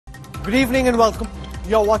Good evening and welcome.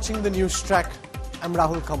 You're watching the news track. I'm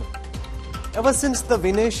Rahul Kanwal. Ever since the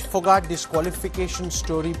Vinesh Phogat disqualification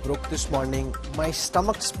story broke this morning, my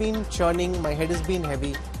stomach's been churning, my head has been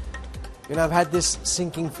heavy. I've had this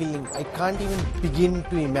sinking feeling. I can't even begin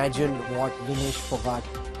to imagine what Vinesh Phogat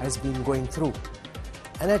has been going through.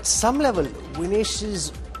 And at some level,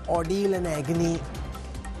 Vinesh's ordeal and agony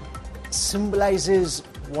symbolizes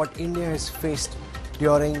what India has faced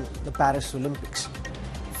during the Paris Olympics.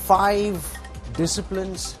 5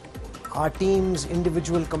 disciplines, our team's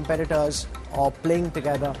individual competitors or playing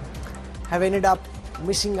together have ended up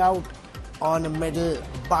missing out on a medal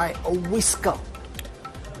by a whisker.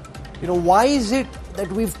 Why is it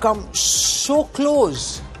that we've come so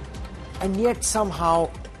close and yet somehow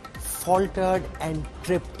faltered and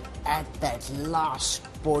tripped at that last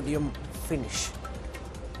podium finish?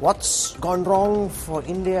 What's gone wrong for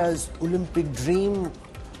India's Olympic dream?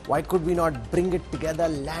 Why could we not bring it together,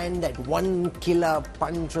 land that one killer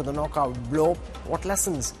punch or the knockout blow? What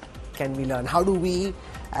lessons can we learn? How do we,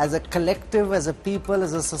 as a collective, as a people,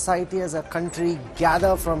 as a society, as a country,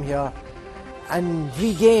 gather from here and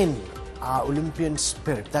regain our Olympian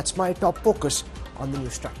spirit? That's my top focus on the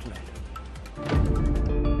news track tonight.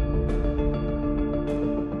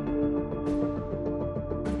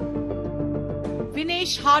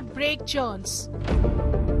 Vinesh heartbreak churns.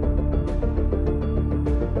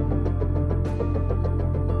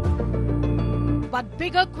 But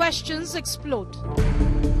bigger questions explode.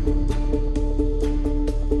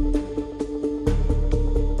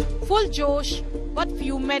 Full Josh, but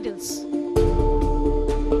few medals.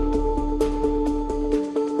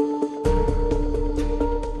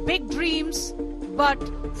 Big dreams, but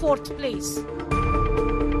 4th place.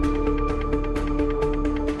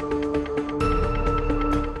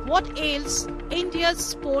 What ails India's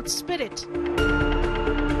sports spirit?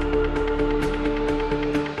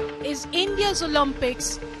 Is India's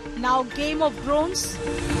Olympics now Game of Thrones?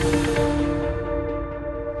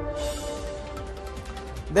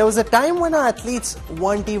 There was a time when our athletes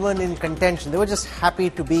weren't even in contention. They were just happy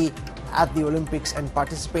to be at the Olympics and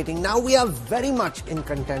participating. Now we are very much in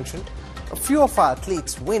contention. A few of our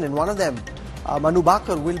athletes win, and one of them, Manu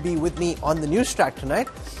Bakar, will be with me on the news track tonight.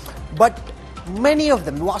 But many of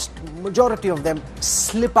them, vast majority of them,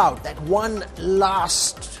 slip out. That one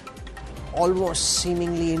last, almost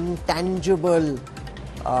seemingly intangible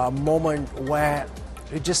moment where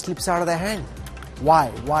it just slips out of their hand. Why?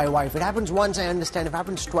 If it happens once, I understand. If it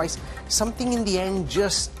happens twice, something in the end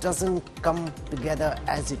just doesn't come together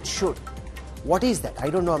as it should. What is that? I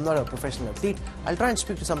don't know. I'm not a professional athlete. I'll try and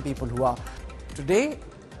speak to some people who are. Today,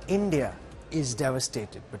 India is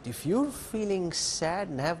devastated. But if you're feeling sad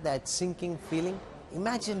and have that sinking feeling,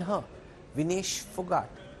 imagine her, Vinesh Phogat.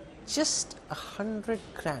 Just 100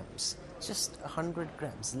 grams. Just 100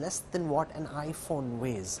 grams. Less than what an iPhone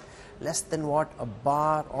weighs. Less than what a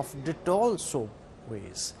bar of Dettol soap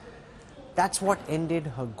weighs. That's what ended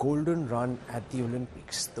her golden run at the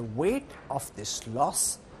Olympics. The weight of this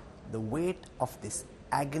loss, the weight of this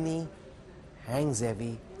agony hangs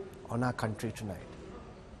heavy on our country tonight.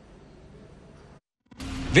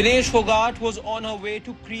 Vinesh Phogat was on her way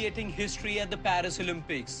to creating history at the Paris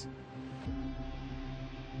Olympics.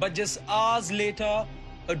 But just hours later,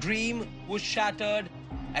 her dream was shattered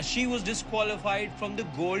as she was disqualified from the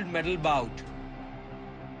gold medal bout.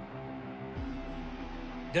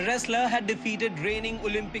 The wrestler had defeated reigning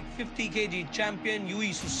Olympic 50 kg champion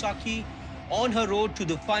Yui Sasaki on her road to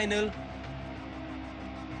the final.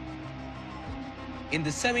 In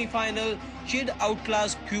the semi-final, she had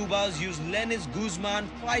outclassed Cuba's Yuslenis Guzman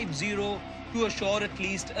 5-0 to assure at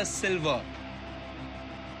least a silver.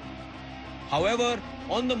 However,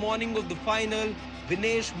 on the morning of the final,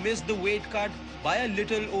 Vinesh missed the weight cut by a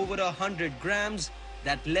little over 100 grams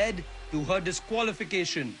that led to her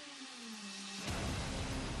disqualification.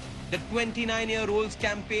 The 29-year-old's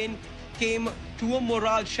campaign came to a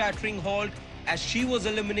morale-shattering halt as she was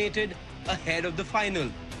eliminated ahead of the final.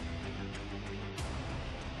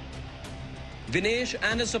 Vinesh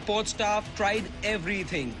and her support staff tried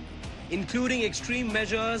everything, including extreme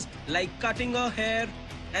measures like cutting her hair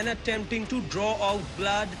and attempting to draw out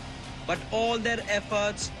blood, but all their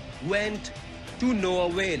efforts went to no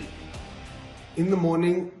avail. In the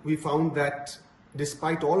morning, we found that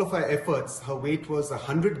despite all of our efforts, her weight was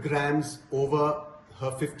 100 grams over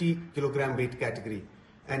her 50 kilogram weight category,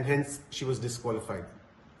 and hence she was disqualified.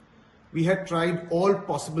 We had tried all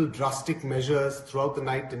possible drastic measures throughout the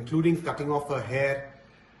night, including cutting off her hair,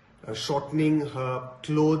 shortening her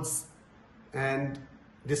clothes, and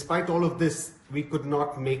despite all of this, we could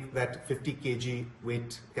not make that 50 kg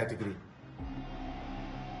weight category.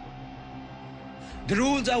 The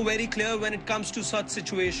rules are very clear when it comes to such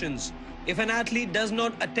situations. If an athlete does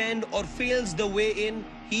not attend or fails the weigh-in,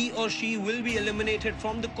 he or she will be eliminated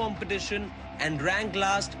from the competition and ranked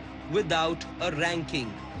last without a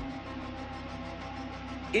ranking.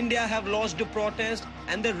 India have lodged a protest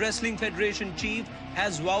and the Wrestling Federation chief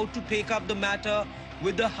has vowed to take up the matter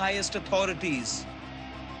with the highest authorities.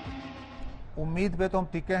 उम्मीद पे तो हम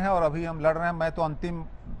टिके हैं और अभी हम लड़ रहे हैं। मैं तो अंतिम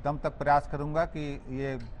दम तक प्रयास करूंगा कि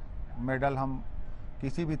ये मेडल हम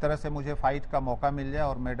किसी भी तरह से मुझे फाइट का मौका मिल जाए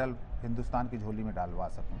और मेडल हिंदुस्तान की झोली में डालवा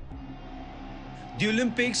सकूं। The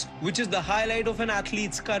Olympics, which is the highlight of an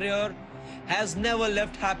athlete's career, has never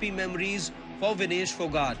left happy memories for Vinesh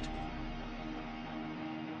Phogat.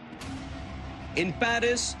 In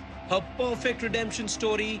Paris, her perfect redemption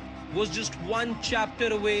story was just one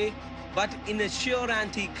chapter away, but in a sheer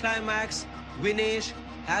anti-climax, Vinesh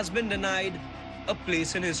has been denied a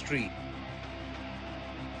place in history.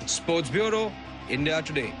 Sports Bureau, India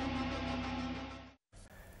Today.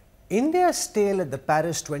 India's tale at the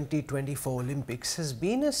Paris 2024 Olympics has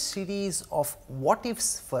been a series of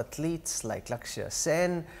what-ifs for athletes like Lakshya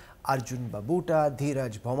Sen, Arjun Babuta,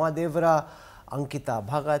 Dheeraj Bhaumadevara, Ankita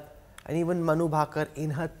Bhagat, and even Manu Bhaker in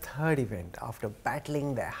her third event. After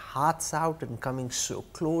battling their hearts out and coming so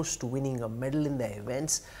close to winning a medal in their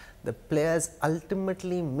events, the players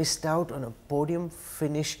ultimately missed out on a podium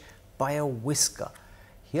finish by a whisker.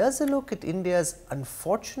 Here's a look at India's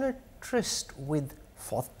unfortunate tryst with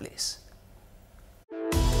fourth place.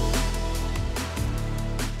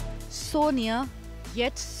 So near,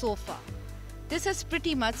 yet so far. This has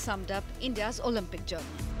pretty much summed up India's Olympic journey.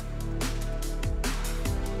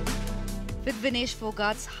 With Vinesh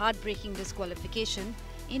Phogat's heartbreaking disqualification,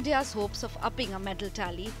 India's hopes of upping a medal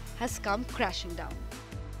tally has come crashing down.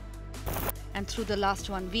 And through the last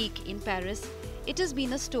 1 week in Paris, it has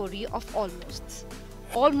been a story of almosts.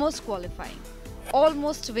 Almost qualifying,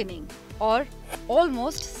 almost winning, or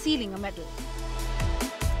almost sealing a medal.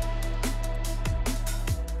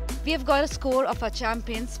 We have got a score of our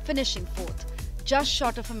champions finishing fourth, just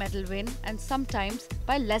short of a medal win and sometimes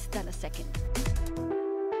by less than a second.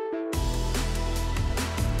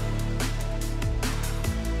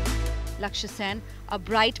 Lakshya Sen, a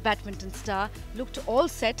bright badminton star, looked all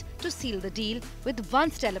set to seal the deal with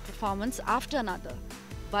one stellar performance after another.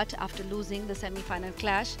 But after losing the semi-final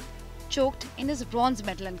clash, choked in his bronze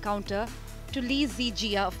medal encounter to Lee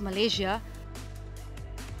Zijia of Malaysia,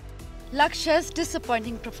 Lakshya's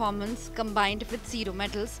disappointing performance combined with 0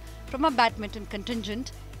 medals from a badminton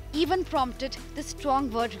contingent even prompted the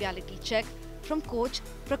strong word reality check from coach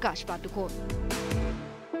Prakash Padukone.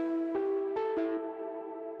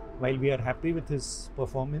 While we are happy with his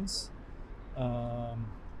performance, I'm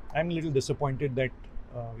a little disappointed that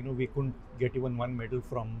we couldn't get even one medal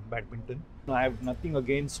from badminton. I have nothing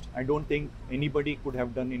against. I don't think anybody could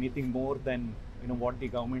have done anything more than what the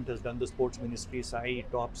government has done. The sports ministry, SAI,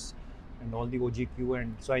 TOPS, and all the OGQ,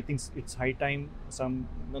 and so I think it's high time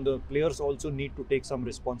the players also need to take some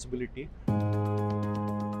responsibility.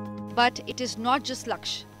 But it is not just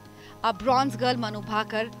Lakshya. Our bronze girl Manu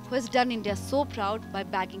Bhaker, who has done India so proud by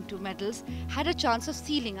bagging 2 medals, had a chance of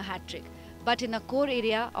sealing a hat-trick. But in a core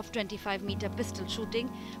area of 25-meter pistol shooting,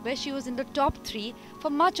 where she was in the top 3 for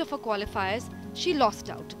much of her qualifiers, she lost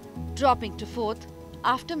out, dropping to 4th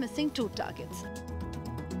after missing 2 targets.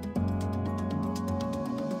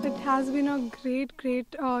 It has been a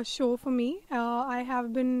great show for me. I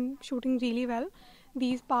have been shooting really well.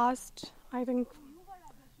 These past, I think,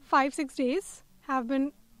 5-6 days have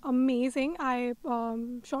been amazing. I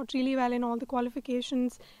shot really well in all the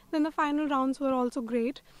qualifications. Then the final rounds were also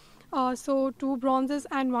great. So 2 bronzes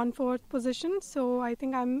and 1 fourth position. So I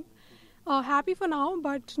think I'm happy for now,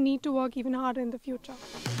 but need to work even harder in the future.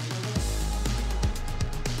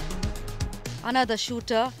 Another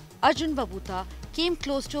shooter, Arjun Babuta, came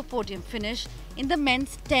close to a podium finish in the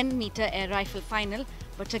men's 10-meter air rifle final,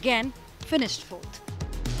 but again finished 4th.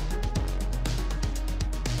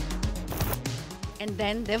 And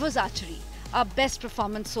then there was archery. Our best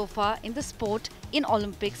performance so far in the sport in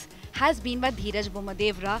Olympics has been by Dheeraj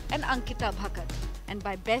Bhaumadevara and Ankita Bhagat. And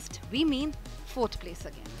by best, we mean 4th place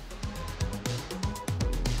again.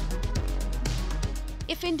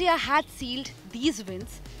 If India had sealed these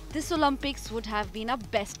wins, this Olympics would have been our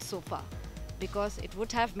best so far, because it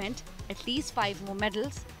would have meant at least 5 more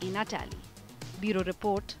medals in our tally. Bureau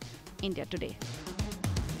Report, India Today.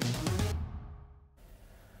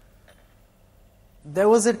 There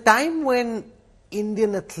was a time when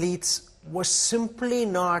Indian athletes were simply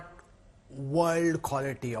not world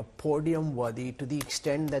quality or podium worthy to the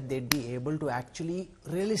extent that they'd be able to actually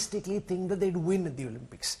realistically think that they'd win at the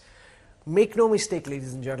Olympics. Make no mistake,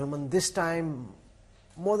 ladies and gentlemen, this time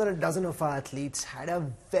more than a dozen of our athletes had a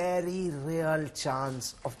very real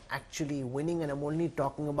chance of actually winning, and I'm only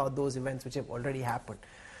talking about those events which have already happened.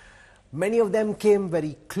 Many of them came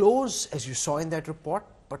very close, as you saw in that report,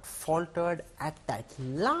 but faltered at that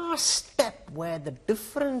last step where the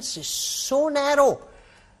difference is so narrow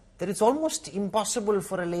that it's almost impossible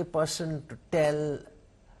for a lay person to tell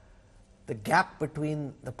the gap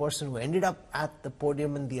between the person who ended up at the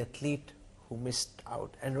podium and the athlete who missed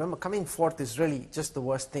out. And remember, coming fourth is really just the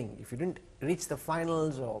worst thing. If you didn't reach the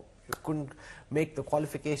finals or you couldn't make the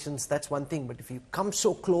qualifications, that's one thing. But if you come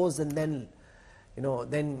so close and then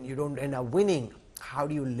you don't end up winning, how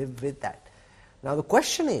do you live with that? Now the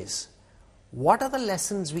question is, what are the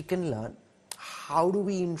lessons we can learn? How do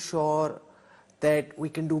we ensure that we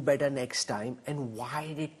can do better next time? And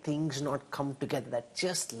why did things not come together? That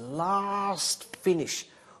just last finish,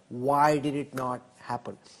 why did it not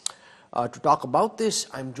happen? To talk about this,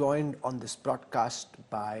 I'm joined on this broadcast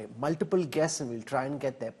by multiple guests, and we'll try and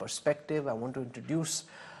get their perspective. I want to introduce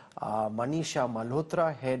Manisha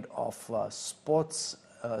Malhotra, Head of Sports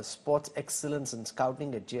Excellence and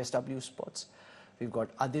Scouting at JSW Sports. We've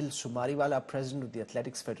got Adil Sumariwala, President of the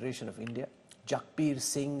Athletics Federation of India. Jakbir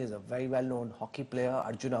Singh is a very well-known hockey player,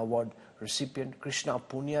 Arjuna Award recipient. Krishna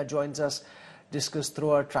Punia joins us, discus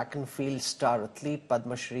thrower, track and field star athlete,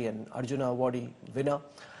 Padma Shri and Arjuna Award winner.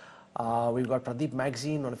 We've got Pradeep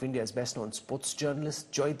Magazine, one of India's best-known sports journalists.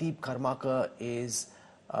 Joydeep Karmakar is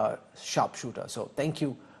a sharpshooter. So thank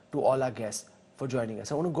you to all our guests for joining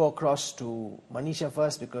us. I want to go across to Manisha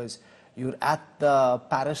first, because you're at the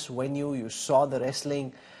Paris venue, you saw the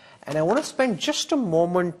wrestling, and I want to spend just a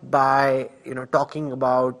moment by talking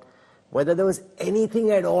about whether there was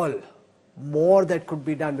anything at all more that could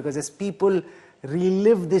be done, because as people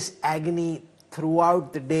relive this agony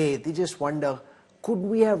throughout the day, they just wonder, could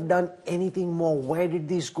we have done anything more? Where did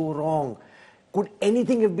this go wrong? Could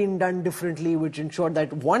anything have been done differently which ensured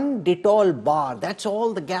that one Dettol bar, that's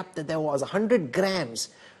all the gap that there was, 100 grams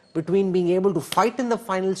between being able to fight in the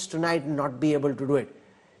finals tonight and not be able to do it?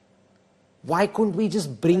 Why couldn't we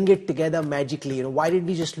just bring it together magically? Why did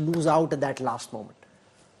we just lose out at that last moment?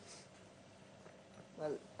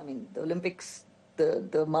 Well, I mean, the Olympics,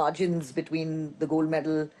 the margins between the gold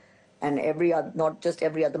medal and every other, not just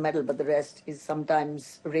every other medal, but the rest is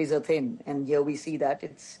sometimes razor thin. And here we see that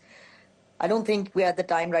I don't think we're at the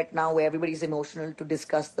time right now where everybody's emotional to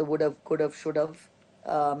discuss the would have, could have, should have.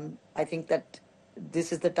 I think that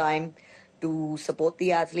this is the time to support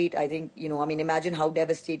the athlete. I think, imagine how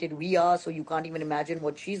devastated we are. So you can't even imagine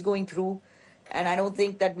what she's going through. And I don't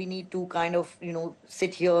think that we need to kind of,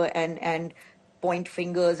 sit here and point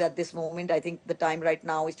fingers at this moment. I think the time right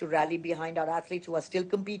now is to rally behind our athletes who are still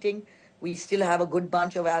competing. We still have a good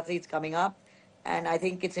bunch of athletes coming up. And I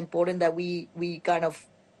think it's important that we kind of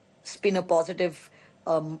spin a positive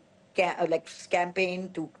campaign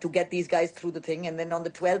to get these guys through the thing. And then on the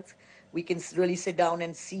 12th, we can really sit down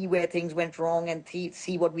and see where things went wrong and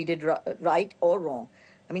see what we did right or wrong.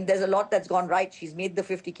 I mean, there's a lot that's gone right. She's made the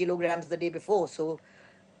 50 kilograms the day before. So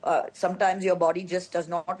sometimes your body just does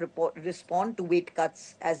not respond to weight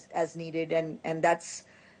cuts as needed. And that's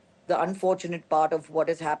the unfortunate part of what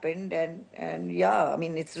has happened. And yeah, I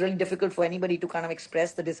mean, it's really difficult for anybody to kind of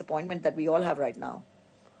express the disappointment that we all have right now.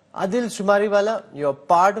 Adil Sumariwala, you're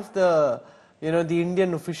part of the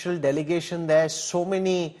Indian official delegation there. So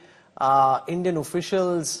many Indian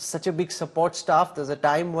officials, such a big support staff. There's a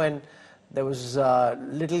time when there was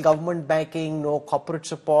little government backing, no corporate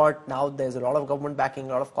support. Now there's a lot of government backing,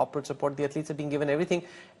 a lot of corporate support. The athletes are being given everything.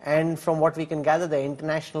 And from what we can gather, the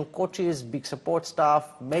international coaches, big support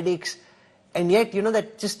staff, medics. And yet,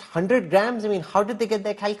 that just 100 grams, I mean, how did they get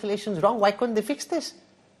their calculations wrong? Why couldn't they fix this?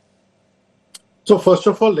 So first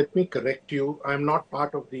of all, let me correct you. I'm not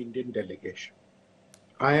part of the Indian delegation.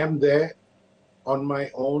 I am there on my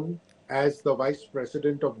own as the Vice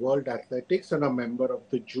President of World Athletics and a member of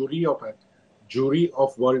the jury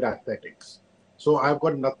of World Athletics. So I've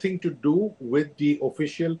got nothing to do with the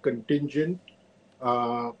official contingent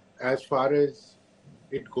as far as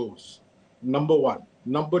it goes. Number one.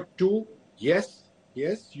 Number two, yes,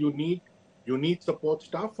 you need support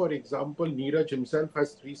staff. For example, Neeraj himself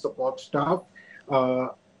has 3 support staff.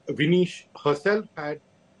 Vinesh herself had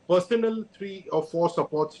personal 3 or 4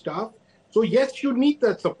 support staff. So yes, you need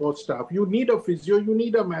that support staff. You need a physio, you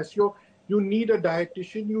need a masseur, you need a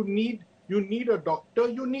dietitian, you need a doctor,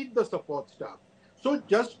 you need the support staff. So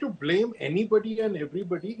just to blame anybody and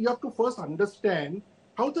everybody, you have to first understand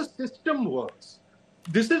how the system works.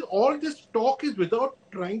 This talk is without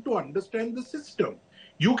trying to understand the system.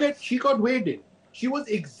 She got weighed in. She was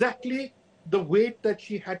exactly the weight that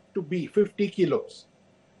she had to be, 50 kilos.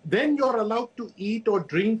 Then you're allowed to eat or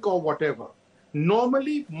drink or whatever.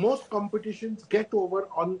 Normally, most competitions get over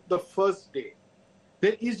on the first day.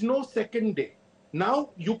 There is no second day. Now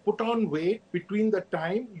you put on weight between the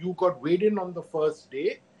time you got weighed in on the first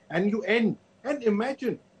day and you end. And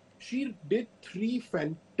imagine, she did 3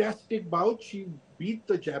 fantastic bouts. She beat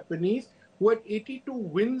the Japanese who had 82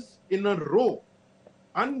 wins in a row,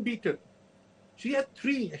 unbeaten. She had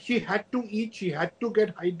 3. She had to eat, she had to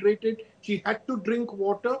get hydrated, she had to drink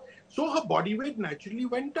water. So her body weight naturally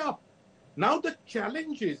went up. Now the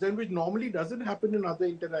challenge is, and which normally doesn't happen in other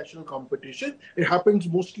international competition, it happens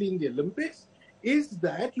mostly in the Olympics, is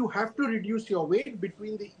that you have to reduce your weight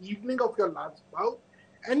between the evening of your last bout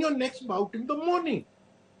and your next bout in the morning.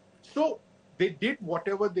 So they did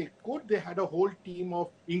whatever they could. They had a whole team of,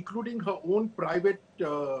 including her own private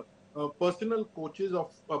personal coaches, of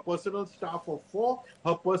personal staff of 4,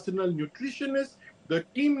 her personal nutritionist, the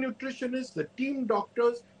team nutritionist, the team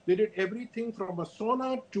doctors. They did everything from a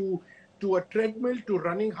sauna to a treadmill to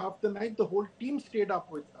running half the night. The whole team stayed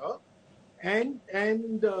up with her, and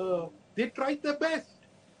they tried their best.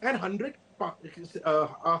 And 100,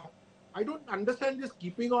 I don't understand this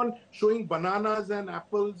keeping on showing bananas and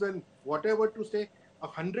apples and whatever to say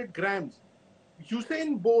 100 grams.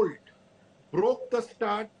 Usain Bolt broke the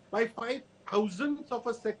start by 5 thousandths of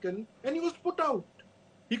a second, and he was put out.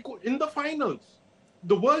 He could, in the finals,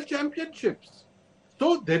 the World Championships.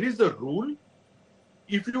 So there is a rule.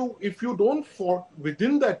 If you don't fall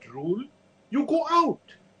within that rule, you go out.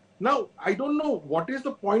 Now, I don't know what is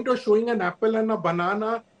the point of showing an apple and a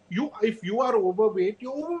banana. If you are overweight,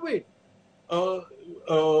 you're overweight.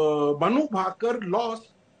 Manu Bhaker lost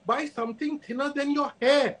by something thinner than your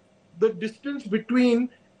hair. The distance between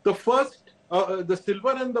the first, the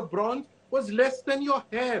silver and the bronze was less than your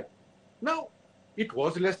hair. Now, it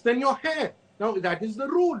was less than your hair. Now, that is the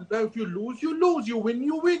rule. Now, if you lose, you lose. You win,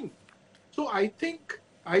 you win. So I think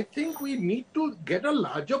we need to get a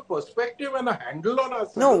larger perspective and a handle on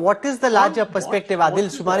ourselves. No, what is the larger perspective, Adil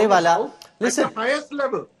Sumarewala? Listen, at the highest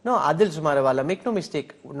level. No, Adil Sumarewala, make no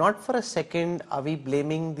mistake. Not for a second are we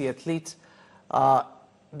blaming the athletes.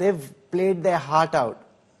 They've played their heart out.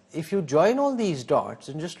 If you join all these dots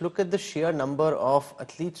and just look at the sheer number of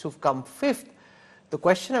athletes who've come 5th, the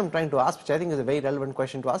question I'm trying to ask, which I think is a very relevant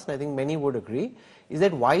question to ask, and I think many would agree, is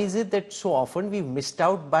that why is it that so often we've missed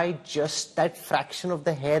out by just that fraction of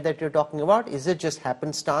the hair that you're talking about? Is it just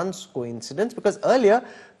happenstance, coincidence? Because earlier,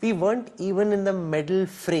 we weren't even in the medal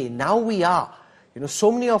fray. Now we are. You know, so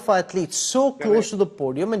many of our athletes so close to the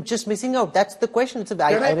podium and just missing out. That's the question.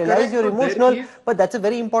 I realize you're emotional, but that's a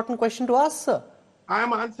very important question to ask, sir. I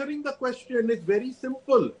am answering the question. It's very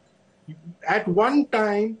simple. At one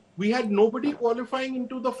time, we had nobody qualifying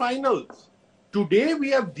into the finals. Today, we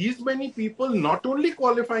have these many people not only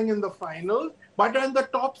qualifying in the finals, but in the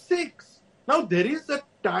top 6. Now, there is a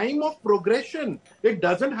time of progression. It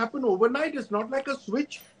doesn't happen overnight. It's not like a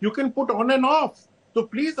switch you can put on and off. So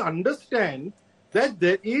please understand that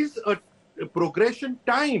there is a progression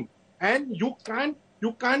time, and you can't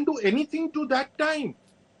do anything to that time.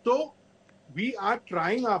 So we are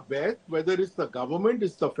trying our best, whether it's the government,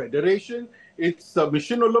 it's the federation, it's the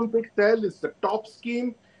Mission Olympic Cell, it's the top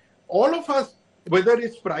scheme, all of us, whether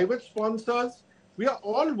it's private sponsors, we are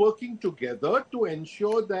all working together to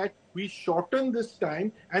ensure that we shorten this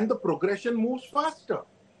time and the progression moves faster.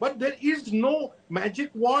 But there is no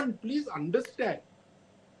magic wand, please understand.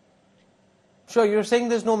 Sure, you're saying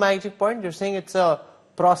there's no magic point, you're saying it's a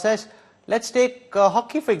process. Let's take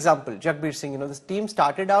hockey, for example. Jagbir Singh, this team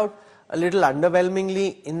started out a little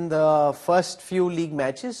underwhelmingly in the first few league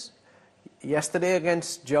matches. Yesterday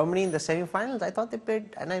against Germany in the semi-finals, I thought they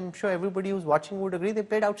played, and I'm sure everybody who's watching would agree, they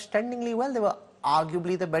played outstandingly well. They were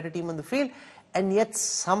arguably the better team on the field, and yet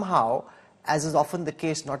somehow, as is often the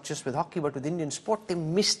case, not just with hockey but with Indian sport, they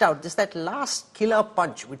missed out. Just that last killer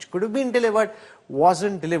punch, which could have been delivered,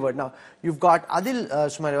 wasn't delivered. Now, you've got Adil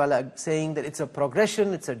Sumarewala saying that it's a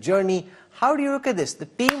progression, it's a journey. How do you look at this? The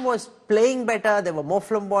team was playing better, they were more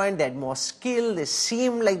flamboyant, they had more skill, they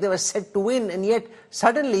seemed like they were set to win, and yet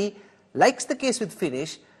suddenly, like the case with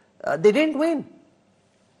Vinesh, they didn't win.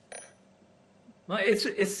 No,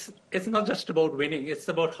 it's not just about winning. It's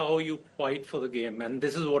about how you fight for the game, and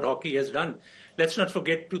this is what hockey has done. Let's not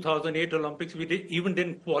forget 2008 Olympics. We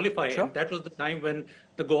didn't qualify, sure. And that was the time when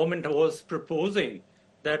the government was proposing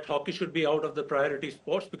that hockey should be out of the priority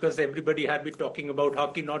sports because everybody had been talking about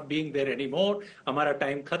hockey not being there anymore. Hamara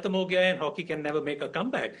time khatam ho gaya and hockey can never make a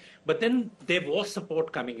comeback. But then there was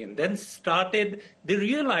support coming in. Then they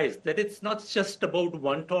realized that it's not just about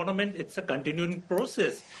one tournament, it's a continuing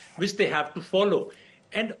process which they have to follow.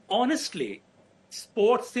 And honestly,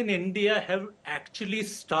 sports in India have actually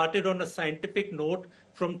started on a scientific note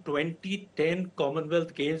from 2010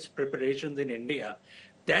 Commonwealth Games preparations in India.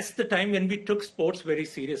 That's the time when we took sports very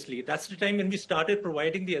seriously. That's the time when we started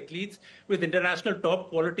providing the athletes with international top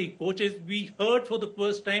quality coaches. We heard for the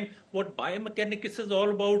first time what biomechanics is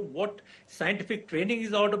all about, what scientific training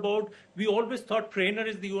is all about. We always thought trainer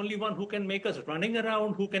is the only one who can make us running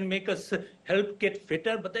around, who can make us help get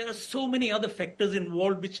fitter. But there are so many other factors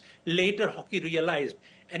involved which later hockey realized.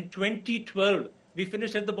 And 2012, we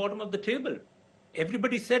finished at the bottom of the table.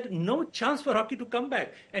 Everybody said no chance for hockey to come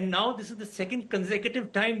back. And now this is the second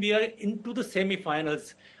consecutive time we are into the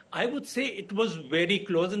semi-finals. I would say it was very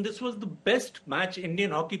close, and this was the best match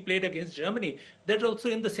Indian hockey played against Germany. That's also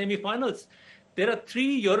in the semi-finals. There are 3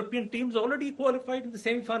 European teams already qualified in the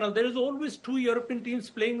semi-final. There is always 2 European teams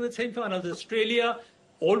playing in the semi-finals. Australia,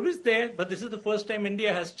 always there, but this is the first time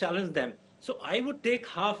India has challenged them. So I would take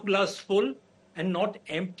half glass full and not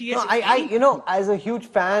empty. No, as a huge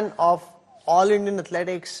fan of all Indian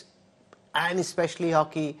athletics and especially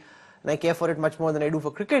hockey, and I care for it much more than I do for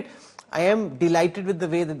cricket, I am delighted with the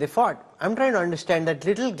way that they fought. I'm trying to understand that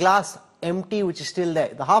little glass empty which is still there.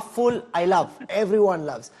 The half full, I love. Everyone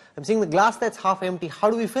loves. I'm seeing the glass that's half empty. How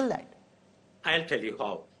do we fill that? I'll tell you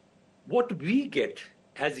how. What we get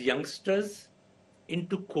as youngsters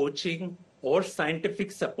into coaching or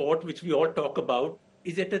scientific support, which we all talk about,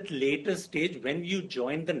 is at a later stage when you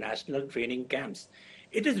join the national training camps.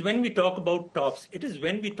 It is when we talk about tops. It is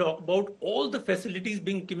when we talk about all the facilities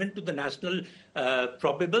being given to the national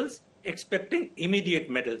probables, expecting immediate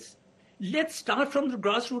medals. Let's start from the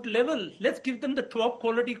grassroots level. Let's give them the top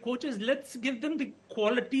quality coaches. Let's give them the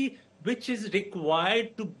quality which is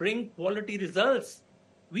required to bring quality results.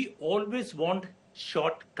 We always want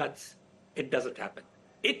shortcuts. It doesn't happen.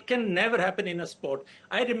 It can never happen in a sport.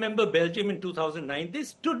 I remember Belgium in 2009. They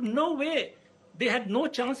stood no way. They had no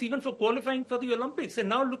chance even for qualifying for the Olympics. And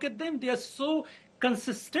now look at them. They are so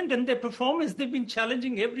consistent in their performance. They've been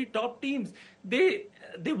challenging every top teams. They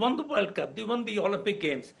won the World Cup. They won the Olympic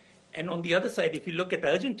Games. And on the other side, if you look at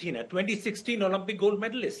Argentina, 2016 Olympic gold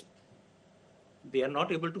medalist, they are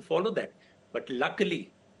not able to follow that. But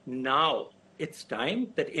luckily, now it's time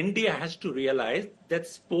that India has to realize that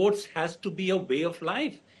sports has to be a way of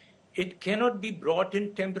life. It cannot be brought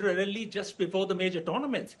in temporarily just before the major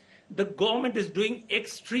tournaments. The government is doing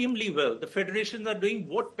extremely well. The federations are doing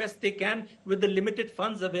what best they can with the limited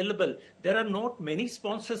funds available. There are not many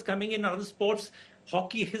sponsors coming in other sports.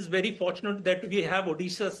 Hockey is very fortunate that we have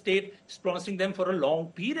Odisha State sponsoring them for a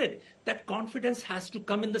long period. That confidence has to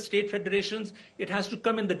come in the state federations. It has to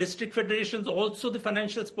come in the district federations. Also, the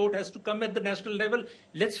financial support has to come at the national level.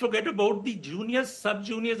 Let's forget about the juniors,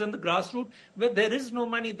 sub-juniors and the grassroots where there is no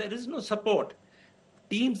money, there is no support.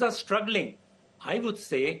 Teams are struggling. I would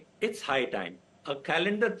say it's high time. A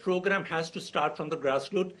calendar program has to start from the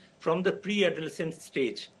grassroots, from the pre-adolescent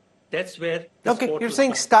stage. That's where the Okay, you're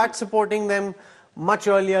saying start supporting them much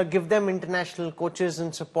earlier, give them international coaches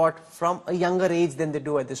and support from a younger age than they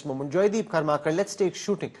do at this moment. Joydeep Karmakar, let's take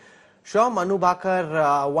shooting. Sure, Manu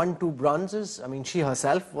Bhaker won 2 bronzes. I mean, she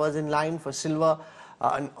herself was in line for silver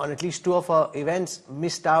on at least 2 of her events,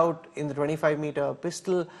 missed out in the 25-meter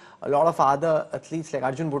pistol. A lot of other athletes like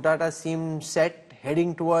Arjun Butata seemed set,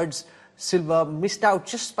 heading towards silver, missed out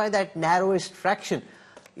just by that narrowest fraction.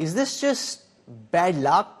 Is this just bad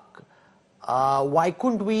luck? Why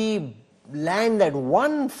couldn't we land that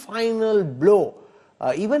one final blow?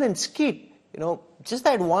 Even in skeet, just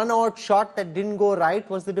that one odd shot that didn't go right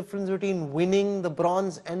was the difference between winning the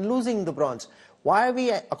bronze and losing the bronze. Why are we,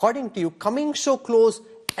 according to you, coming so close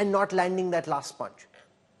and not landing that last punch?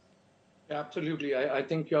 Absolutely. I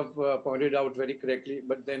think you have pointed out very correctly,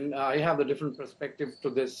 but then I have a different perspective to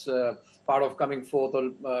this part of coming fourth.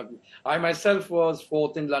 I myself was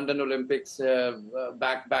fourth in London Olympics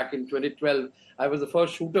back in 2012. I was the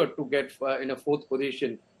first shooter to get in a fourth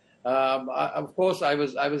position. Of course, I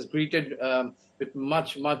was greeted with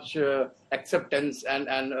much acceptance and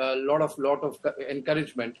a lot of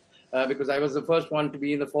encouragement because I was the first one to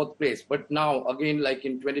be in the fourth place. But now, again, like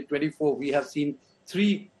in 2024, we have seen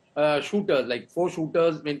 3 shooters, like 4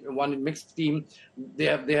 shooters, one mixed team. They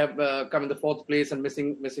have come in the fourth place and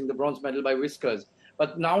missing the bronze medal by whiskers.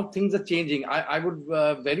 But now things are changing. I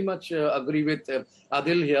would very much agree with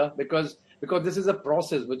Adil here because this is a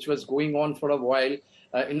process which was going on for a while.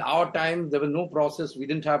 In our time, there was no process. We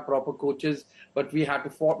didn't have proper coaches, but we had to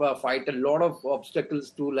fight a lot of obstacles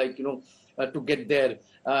to to get there,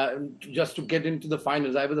 just to get into the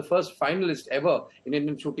finals. I was the first finalist ever in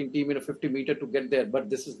Indian shooting team in a 50-meter to get there. But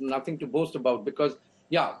this is nothing to boast about because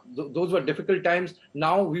yeah, those were difficult times.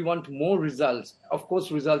 Now we want more results. Of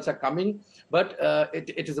course, results are coming, but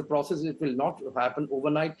it is a process. It will not happen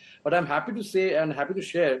overnight. But I'm happy to say and happy to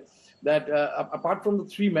share that apart from the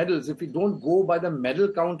 3 medals, if we don't go by the medal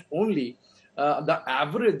count only, the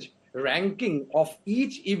average ranking of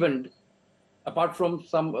each event, apart from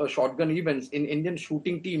some shotgun events, in Indian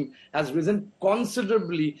shooting team has risen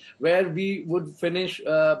considerably, where we would finish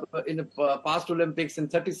in the past Olympics in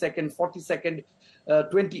 32nd, 42nd,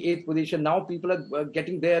 28th position. Now people are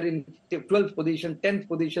getting there in 12th position, 10th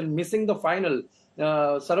position, missing the final.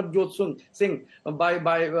 Sarabjot Singh by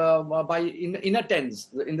in a tens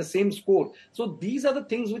in the same score. So these are the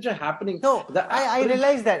things which are happening. No, I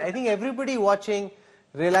realize that. I think everybody watching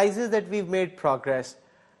realizes that we've made progress,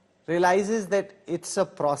 realizes that it's a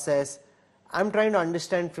process. I'm trying to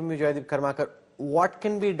understand from you, Joydeep Karmakar, what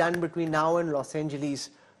can be done between now and Los Angeles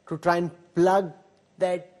to try and plug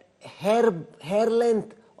that hair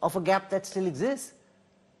length of a gap that still exists?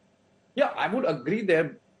 Yeah, I would agree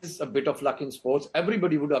there is a bit of luck in sports.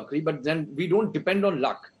 Everybody would agree, but then we don't depend on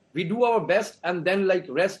luck. We do our best, and then like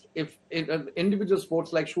rest, if in individual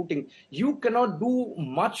sports like shooting, you cannot do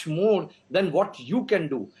much more than what you can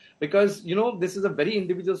do, because this is a very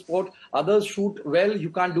individual sport. Others shoot well, you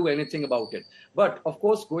can't do anything about it. But of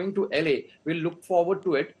course, going to LA, we'll look forward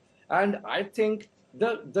to it. And I think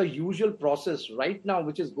the usual process right now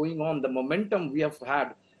which is going on, the momentum we have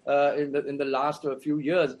had in the last few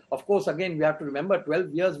years. Of course, again, we have to remember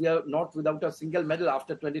 12 years we are not without a single medal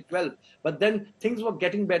after 2012. But then things were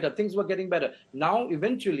getting better. Now,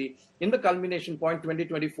 eventually, in the culmination point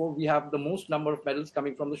 2024, we have the most number of medals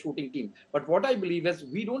coming from the shooting team. But what I believe is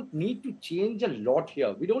we don't need to change a lot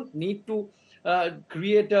here. We don't need to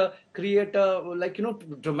create a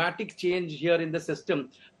dramatic change here in the system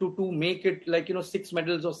to make it 6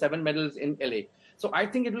 medals or 7 medals in LA. So I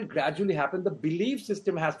think it will gradually happen. The belief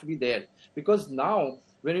system has to be there, because now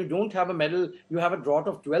when you don't have a medal, you have a drought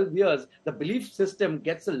of 12 years. The belief system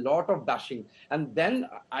gets a lot of bashing. And then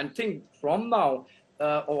I think from now,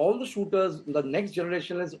 all the shooters, the next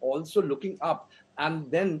generation is also looking up,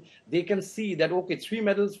 and then they can see that, okay, 3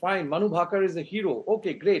 medals, fine. Manu Bhaker is a hero.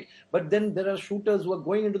 Okay, great. But then there are shooters who are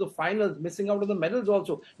going into the finals, missing out on the medals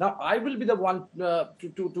also. Now I will be the one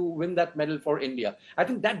to win that medal for India. I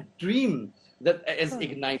think that dream that is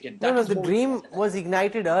ignited. No, the dream was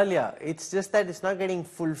ignited earlier. It's just that it's not getting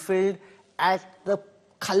fulfilled at the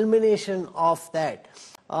culmination of that.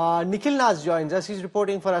 Nikhil Nas joins us. He's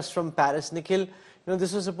reporting for us from Paris. Nikhil,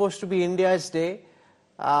 this was supposed to be India's day.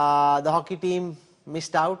 The hockey team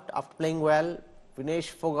missed out after playing well.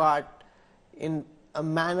 Vinesh Phogat in a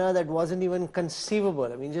manner that wasn't even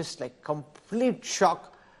conceivable. I mean, just like complete shock.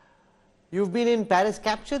 You've been in Paris.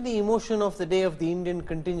 Capture the emotion of the day of the Indian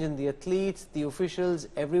contingent, the athletes, the officials,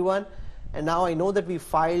 everyone. And now I know that we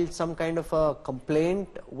filed some kind of a complaint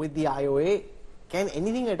with the IOA. Can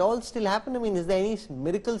anything at all still happen? I mean, is there any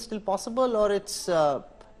miracle still possible, or it's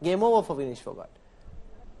game over for Vinesh Phogat?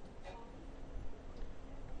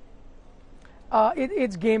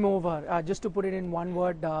 It's game over. Just to put it in one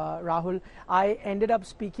word, Rahul, I ended up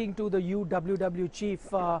speaking to the UWW chief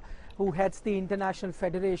who heads the International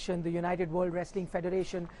Federation, the United World Wrestling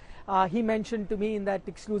Federation. He mentioned to me in that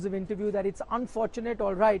exclusive interview that it's unfortunate,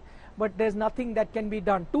 all right, but there's nothing that can be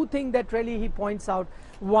done. 2 things that really he points out.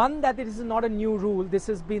 One, that it is not a new rule. This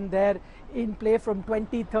has been there in play from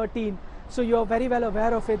 2013. So you're very well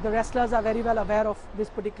aware of it. The wrestlers are very well aware of this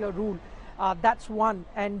particular rule. That's one.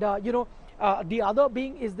 And, the other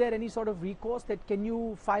being, is there any sort of recourse that can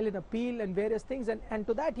you file an appeal and various things? And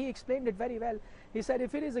to that, he explained it very well. He said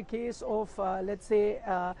if it is a case of, let's say,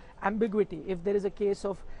 ambiguity, if there is a case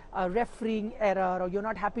of refereeing error, or you're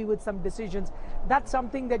not happy with some decisions, that's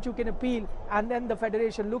something that you can appeal, and then the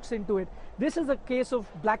federation looks into it. This is a case of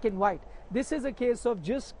black and white. This is a case of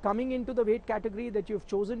just coming into the weight category that you've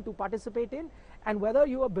chosen to participate in, and whether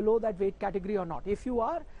you are below that weight category or not. If you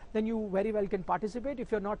are, then you very well can participate.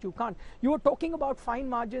 If you're not, you can't. You were talking about fine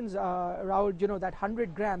margins, Rahul, that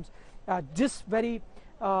 100 grams. This very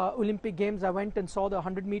Olympic Games, I went and saw the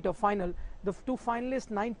 100-meter final. The 2 finalists,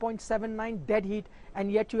 9.79 dead heat,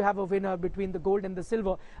 and yet you have a winner between the gold and the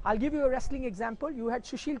silver. I'll give you a wrestling example. You had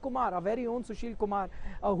Sushil Kumar, our very own Sushil Kumar,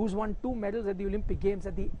 who's won 2 medals at the Olympic Games,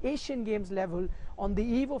 at the Asian Games level. On the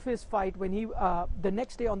eve of his fight, when he, the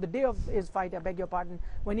next day, on the day of his fight, I beg your pardon,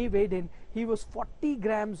 when he weighed in, he was 40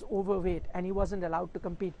 grams overweight and he wasn't allowed to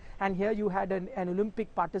compete. And here you had an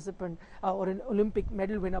Olympic participant or an Olympic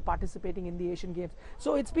medal winner participating in the Asian Games.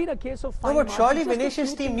 So it's been a case of fine. No, but surely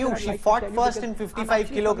Vinesh's team knew. She fought first in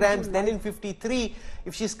 55 kilograms, then in 53.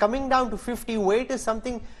 If she's coming down to 50, weight is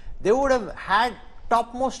something they would have had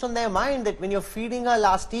topmost on their mind, that when you're feeding her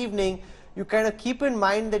last evening, you kind of keep in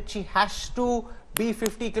mind that she has to be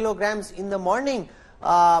 50 kilograms in the morning.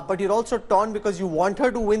 But you're also torn because you want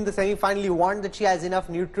her to win the semi-final. You want that she has enough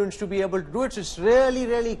nutrients to be able to do it. So it's really,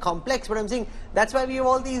 really complex. But I'm saying that's why we have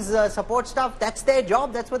all these support staff. That's their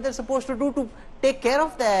job. That's what they're supposed to do, to take care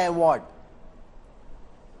of their ward.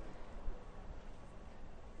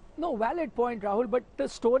 No, valid point, Rahul, but the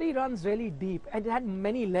story runs really deep and it had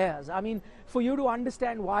many layers. I mean, for you to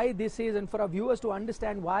understand why this is, and for our viewers to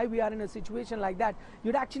understand why we are in a situation like that,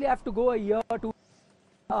 you'd actually have to go a year or two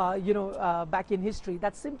back in history.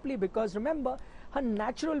 That's simply because, remember, her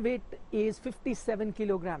natural weight is 57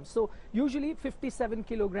 kilograms. So usually 57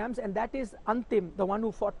 kilograms, and that is Antim, the one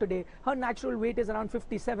who fought today. Her natural weight is around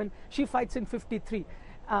 57. She fights in 53.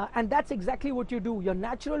 And that's exactly what you do. Your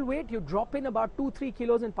natural weight, you drop in about 2-3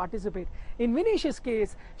 kilos and participate. In Vinesh's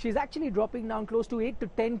case, she's actually dropping down close to 8 to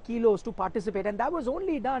 10 kilos to participate. And that was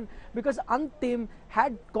only done because Antim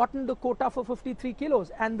had gotten the quota for 53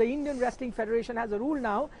 kilos. And the Indian Wrestling Federation has a rule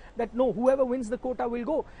now that no, whoever wins the quota will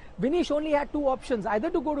go. Vinesh only had two options, either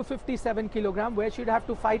to go to 57 kilogram, where she'd have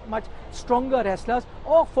to fight much stronger wrestlers,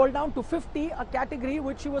 or fall down to 50, a category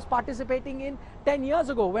which she was participating in 10 years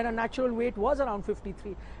ago when her natural weight was around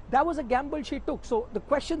 53. That was a gamble she took. So the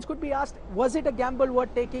questions could be asked, was it a gamble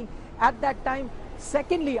worth taking at that time?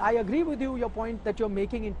 Secondly, I agree with you, your point that you're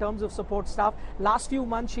making in terms of support staff. Last few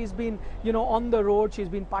months she's been, on the road, she's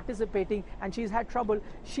been participating and she's had trouble.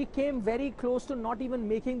 She came very close to not even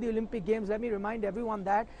making the Olympic Games. Let me remind everyone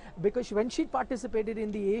that, because when she participated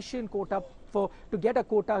in the Asian quota to get a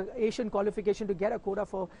quota, Asian qualification to get a quota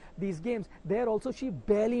for these games, there also she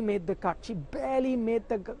barely made the cut. She barely made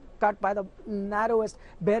the cut by the narrowest,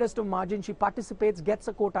 barest of margin. She participates, gets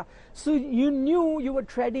a quota. So you knew you were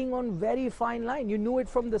treading on very fine line. You knew it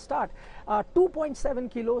from the start.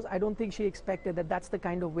 2.7 kilos, I don't think she expected that that's the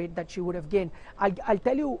kind of weight that she would have gained. I'll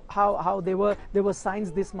tell you how there were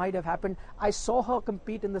signs this might have happened. I saw her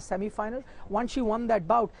compete in the semi-final. Once she won that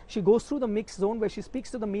bout, she goes through the mixed zone where she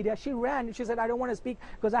speaks to the media. She ran. She said, I don't want to speak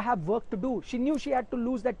because I have work to do. She knew she had to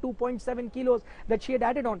lose that 2.7 kilos that she had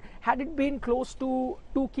added on. Had it been close to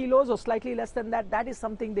 2 kilos or slightly less than that, that is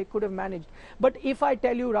something they could have managed. But if I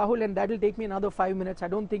tell you, Rahul, and that'll take me another 5 minutes, I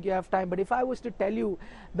don't think you have time, but if I was to tell you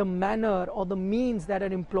the manner or the means that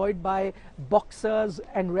are employed by boxers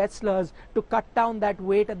and wrestlers to cut down that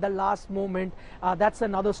weight at the last moment, that's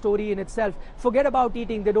another story in itself. Forget about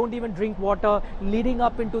eating. They don't even drink water leading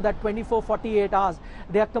up into that 24-48 hours.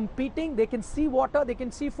 They are competing. They can see water. They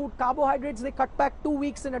can see food. Carbohydrates, they cut back 2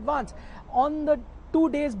 weeks in advance. On the 2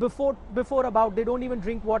 days before about, they don't even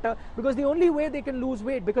drink water, because the only way they can lose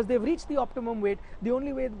weight, because they've reached the optimum weight, the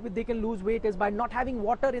only way they can lose weight is by not having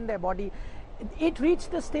water in their body. It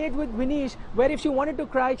reached the stage with Vinesh where if she wanted to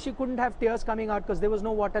cry, she couldn't have tears coming out because there was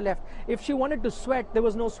no water left. If she wanted to sweat, there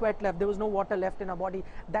was no sweat left. There was no water left in her body.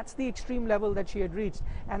 That's the extreme level that she had reached.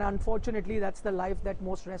 And unfortunately, that's the life that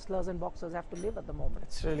most wrestlers and boxers have to live at the moment.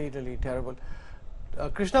 It's really, really terrible.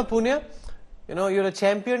 Krishna Punia, you're a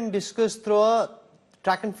champion discus thrower.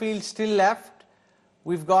 Track and field still left.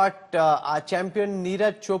 We've got our champion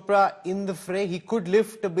Neeraj Chopra in the fray. He could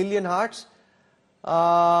lift 1 billion hearts.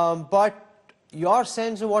 But your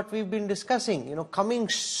sense of what we've been discussing, coming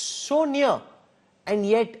so near and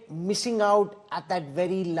yet missing out at that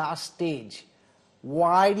very last stage.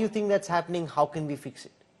 Why do you think that's happening? How can we fix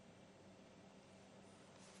it?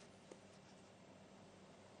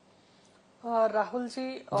 Rahul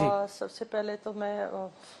ji, सबसे पहले तो मैं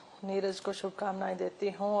नीरज को शुभकामनाएं देती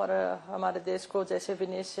हूं, और हमारे देश को जैसे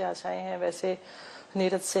विनेश से आशाएं हैं वैसे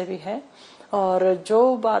नीरज से भी हैं। और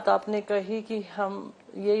जो बात आपने कही कि हम,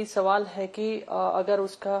 यही सवाल है कि अगर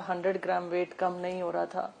उसका 100 ग्राम वेट कम नहीं हो रहा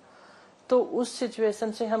था तो उस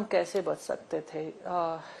सिचुएशन से हम कैसे बच सकते थे?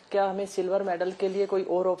 क्या हमें सिल्वर मेडल के लिए कोई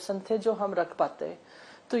और ऑप्शन थे जो हम रख पाते?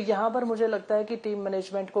 तो यहाँ पर मुझे लगता है कि टीम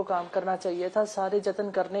मैनेजमेंट को काम करना चाहिए था। सारे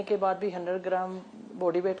जतन करने के बाद भी 100 ग्राम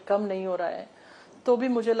बॉडी वेट कम नहीं हो रहा है, तो भी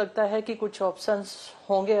मुझे लगता है कि कुछ ऑप्शंस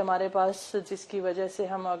होंगे हमारे पास जिसकी वजह से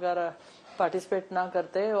हम अगर पार्टिसिपेट ना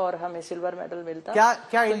करते और हमें सिल्वर मेडल मिलता।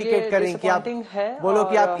 क्या इंडिकेट करें कि आप बोलो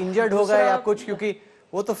कि आप इंजर्ड हो गए या कुछ, क्योंकि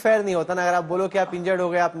वो तो फेयर नहीं होता ना। अगर आप बोलो कि आप इंजर्ड हो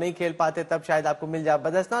गए, आप नहीं खेल पाते, तब शायद आपको मिल जाए,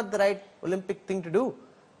 but that's not the right Olympic thing to do.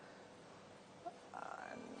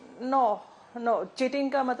 No,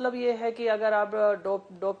 cheating का मतलब ये है कि अगर आप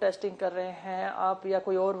डोप टेस्टिंग कर रहे हैं आप, या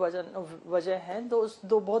कोई और वजह है,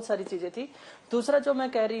 तो बहुत सारी चीजें थी। दूसरा जो मैं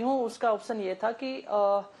कह रही हूँ उसका ऑप्शन ये था कि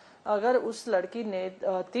अगर उस लड़की ने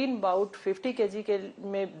 3 बाउट 50 kg के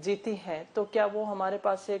में जीती हैं तो क्या वो हमारे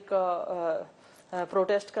पास एक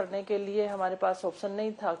प्रोटेस्ट करने के लिए हमारे पास ऑप्शन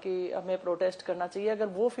नहीं था कि हमें प्रोटेस्ट करना चाहिए। अगर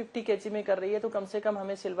वो 50 केजी में कर रही है तो कम से कम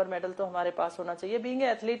हमें सिल्वर मेडल तो हमारे पास होना चाहिए। बीइंग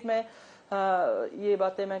एथलीट में ये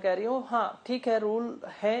बातें मैं कह रही हूँ। हाँ ठीक है, रूल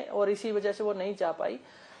है और इसी वजह से वो नहीं जा पाई,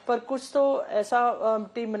 पर कुछ तो ऐसा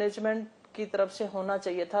टीम मैनेजमेंट की तरफ से होना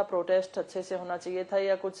चाहिए था, प्रोटेस्ट अच्छे से होना चाहिए था,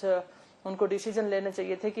 या कुछ उनको डिसीजन लेने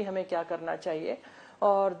चाहिए थे कि हमें क्या करना चाहिए।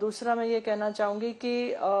 और दूसरा मैं ये कहना चाहूँगी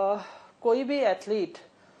कि कोई भी एथलीट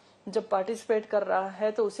जब पार्टिसिपेट कर रहा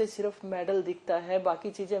है तो उसे सिर्फ मेडल दिखता है, बाकी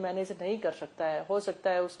चीज़ें मैनेज नहीं कर सकता है। हो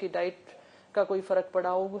सकता है उसकी डाइट का कोई फर्क पड़ा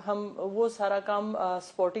हो, वो सारा काम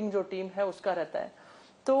स्पोर्टिंग जो टीम है उसका रहता है।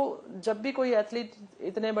 तो जब भी कोई एथलीट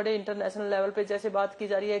इतने बड़े इंटरनेशनल लेवल पे, जैसे बात की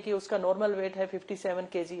जा रही है कि उसका नॉर्मल वेट है 57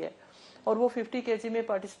 केजी है और वो 50 केजी में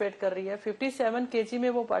पार्टिसिपेट कर रही है, 57 केजी में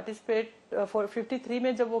वो पार्टिसिपेट 53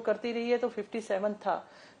 में जब वो करती रही है तो 57 था,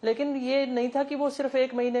 लेकिन ये नहीं था कि वो सिर्फ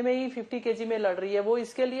एक महीने में ही 50 केजी में लड़ रही है, वो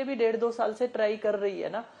इसके लिए भी 1.5-2 साल से ट्राई कर रही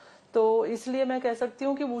है ना। तो इसलिए मैं कह सकती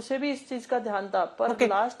हूँ कि उसे भी इस चीज का ध्यान था। पर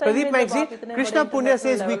last time Pradeep Maxi, Krishna Punya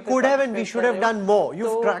says we could have and we should have done more.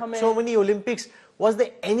 You've tracked so many Olympics. Was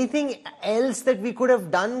there anything else that we could have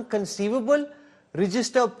done conceivable?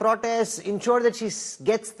 Register protests, ensure that she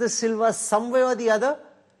gets the silver some way or the other?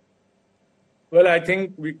 Well, I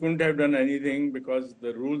think we couldn't have done anything because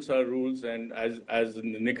the rules are rules, and as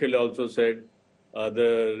Nikhil also said,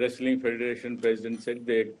 the Wrestling Federation president said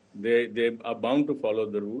they are bound to follow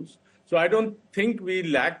the rules. So I don't think we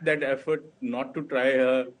lacked that effort not to try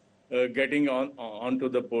her getting onto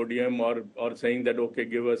the podium or saying that, okay,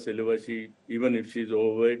 give her silver, even if she's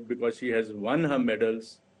overweight, because she has won her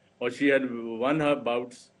medals or she had won her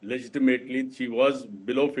bouts legitimately. She was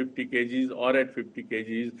below 50 kgs or at 50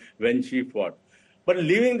 kgs when she fought. But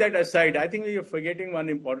leaving that aside, I think you're forgetting one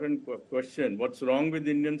important question. What's wrong with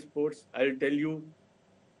Indian sports? I'll tell you,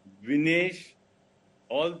 Vinesh,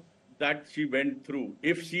 all that she went through,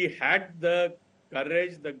 if she had the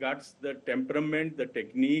courage, the guts, the temperament, the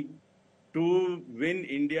technique to win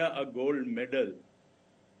India a gold medal,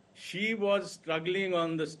 she was struggling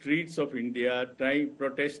on the streets of India,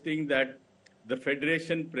 protesting that the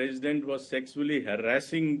federation president was sexually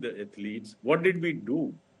harassing the athletes. What did we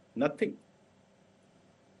do? Nothing.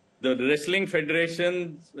 The Wrestling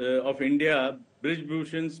Federation of India, Brij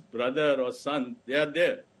Bhushan's brother or son, they are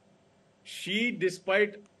there. She,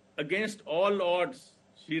 despite against all odds,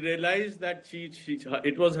 she realized that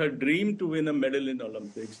it was her dream to win a medal in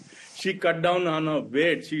Olympics. She cut down on her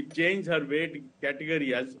weight. She changed her weight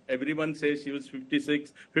category. As everyone says, she was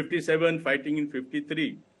 56, 57, fighting in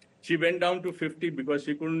 53. She went down to 50 because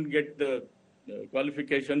she couldn't get the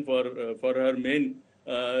qualification for her main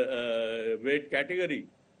weight category.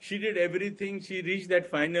 She did everything. She reached that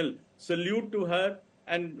final. Salute to her.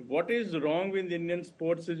 And what is wrong with Indian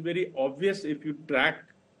sports is very obvious if you track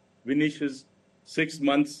Vinesh's 6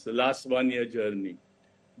 months, last 1 year journey.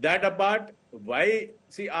 That apart,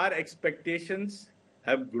 our expectations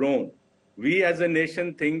have grown. We as a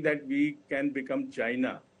nation think that we can become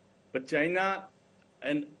China. But China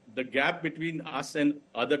and the gap between us and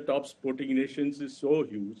other top sporting nations is so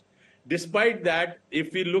huge. Despite that,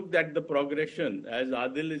 if we looked at the progression, as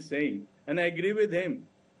Adil is saying, and I agree with him,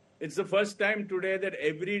 it's the first time today that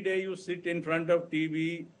every day you sit in front of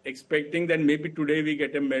TV expecting that maybe today we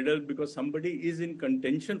get a medal because somebody is in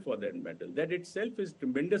contention for that medal. That itself is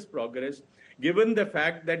tremendous progress, given the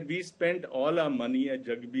fact that we spent all our money, as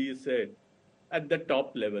Jagbi said, at the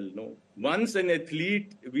top level. No, once an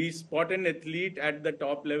athlete, we spot an athlete at the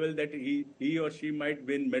top level that he or she might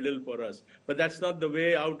win medal for us. But that's not the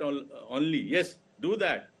way out only. Yes, do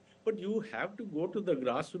that. But you have to go to the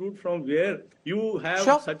grassroots from where you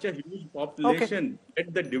have such a huge population.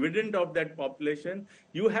 Get the dividend of that population.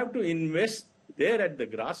 You have to invest there at the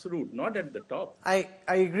grassroots, not at the top. I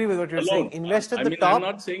agree with what you're saying. Invest at the top, I'm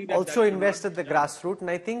not saying that also invest at the grassroots.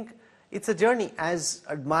 And I think it's a journey. As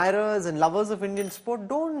admirers and lovers of Indian sport,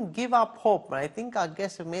 don't give up hope. And I think our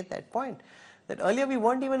guests have made that point. That earlier we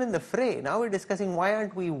weren't even in the fray. Now we're discussing why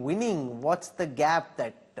aren't we winning? What's the gap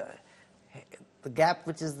that... the gap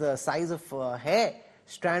which is the size of hair,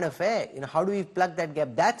 strand of hair, how do we plug that gap?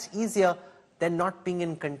 That's easier than not being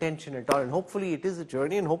in contention at all. And hopefully it is a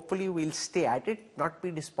journey and hopefully we'll stay at it, not be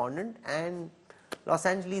despondent, and Los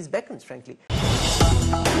Angeles beckons, frankly.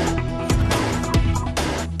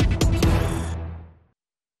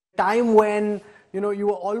 Time when, you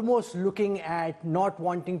were almost looking at not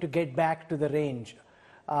wanting to get back to the range.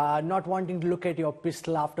 Not wanting to look at your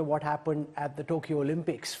pistol after what happened at the Tokyo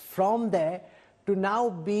Olympics. From there to now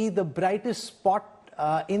be the brightest spot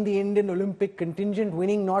in the Indian Olympic contingent,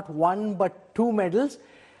 winning not 1 but 2 medals.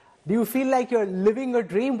 Do you feel like you're living a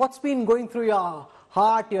dream? What's been going through your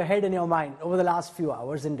heart, your head and your mind over the last few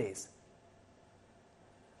hours and days?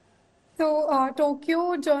 So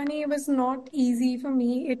Tokyo journey was not easy for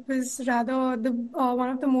me. It was rather the one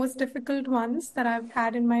of the most difficult ones that I've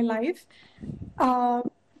had in my life.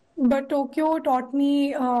 But Tokyo taught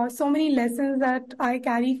me so many lessons that I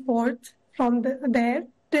carry forth from there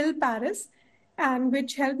till Paris, and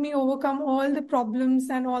which helped me overcome all the problems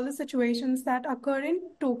and all the situations that occur in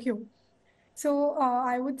Tokyo. So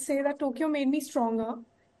I would say that Tokyo made me stronger,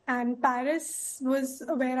 and Paris was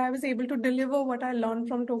where I was able to deliver what I learned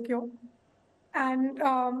from Tokyo. And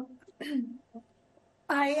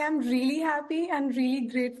I am really happy and really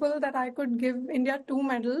grateful that I could give India 2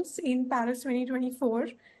 medals in Paris 2024.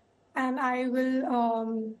 And I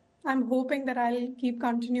will, I'm hoping that I'll keep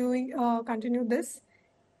continue this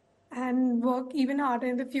and work even harder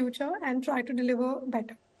in the future and try to deliver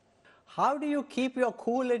better. How do you keep your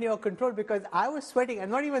cool and your control? Because I was sweating. I'm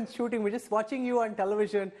not even shooting. We're just watching you on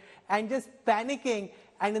television and just panicking.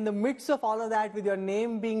 And in the midst of all of that, with your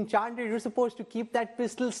name being chanted, you're supposed to keep that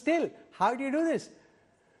pistol still. How do you do this?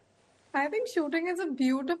 I think shooting is a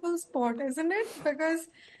beautiful sport, isn't it? Because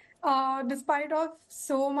despite of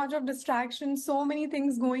so much of distraction, so many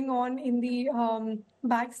things going on in the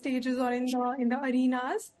backstages or in the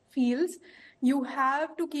arenas, fields, you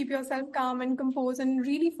have to keep yourself calm and composed and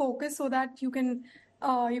really focus so that you can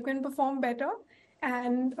perform better.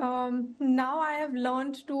 And now I have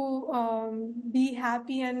learned to be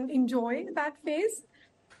happy and enjoy that phase,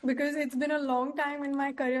 because it's been a long time in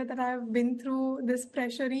my career that I've been through this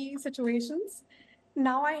pressury situations.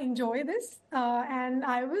 Now I enjoy this, and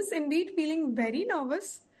I was indeed feeling very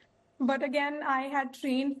nervous. But again, I had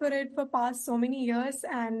trained for it for past so many years,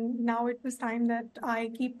 and now it was time that I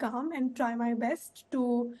keep calm and try my best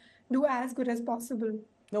to do as good as possible.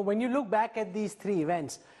 Now, when you look back at these 3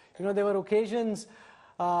 events, you know, there were occasions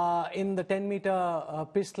in the 10-meter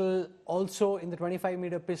pistol, also in the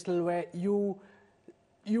 25-meter pistol, where you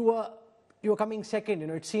were coming second. You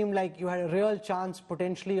know, it seemed like you had a real chance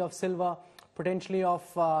potentially of silver, potentially of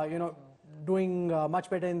doing much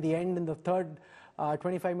better in the end. In the third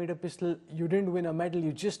 25-meter pistol, you didn't win a medal,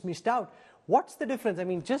 you just missed out. What's the difference? I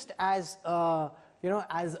mean, just as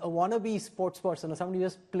as a wannabe sports person or somebody who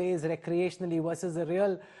just plays recreationally versus a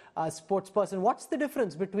real sports person, what's the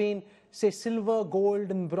difference between, say, silver,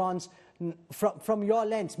 gold and bronze from your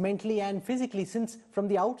lens, mentally and physically, since from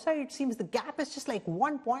the outside it seems the gap is just like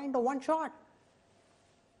 1 point or 1 shot?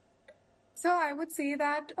 So I would say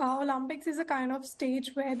that Olympics is a kind of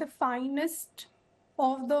stage where the finest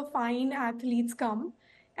of the fine athletes come.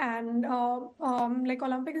 And like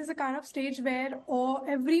Olympics is a kind of stage where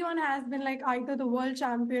everyone has been like either the world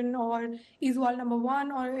champion or is world number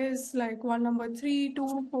 1 or is like world number 3,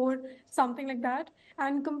 2, 4, something like that.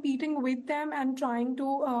 And competing with them and trying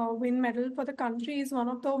to win medal for the country is one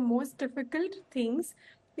of the most difficult things,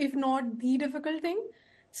 if not the difficult thing.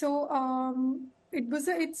 So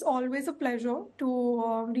it's always a pleasure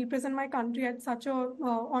to represent my country at such a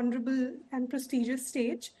honorable and prestigious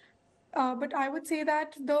stage. But I would say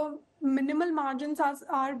that the minimal margins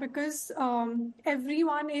are because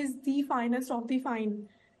everyone is the finest of the fine.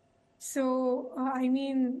 So, I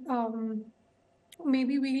mean,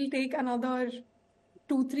 maybe we'll take another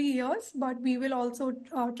 2-3 years, but we will also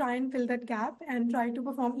try and fill that gap and try to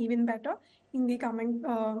perform even better in the coming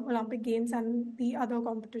Olympic Games and the other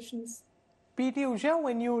competitions. PT Usha,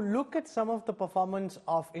 when you look at some of the performance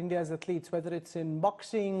of India's athletes, whether it's in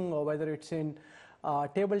boxing or whether it's in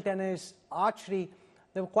table tennis, archery,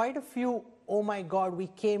 there were quite a few, oh my God, we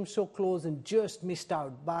came so close and just missed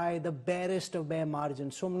out by the barest of bare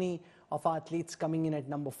margins. So many of our athletes coming in at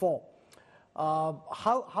number 4.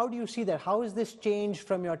 How do you see that? How has this changed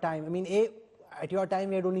from your time? I mean, at your time,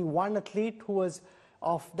 we had only 1 athlete who was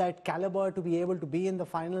of that caliber to be able to be in the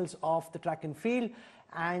finals of the track and field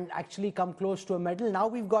and actually come close to a medal. Now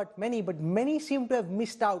we've got many, but many seem to have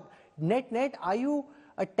missed out. Net, are you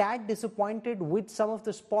a tad disappointed with some of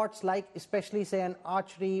the sports, like especially say an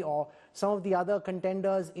archery or some of the other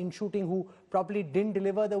contenders in shooting who probably didn't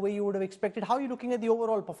deliver the way you would have expected? How are you looking at the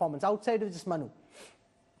overall performance outside of just Manu?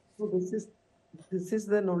 So this is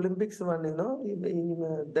the Olympics one, you know,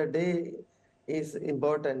 the day is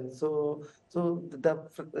important. So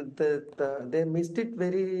they missed it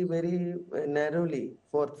very narrowly.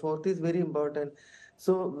 Fourth is very important.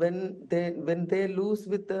 So when they lose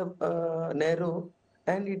with the narrow,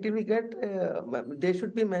 and it will get they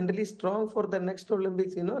should be mentally strong for the next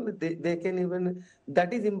Olympics. You know, they can even,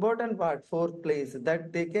 that is important part, 4th place,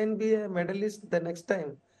 that they can be a medalist the next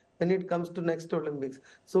time. when it comes to next Olympics.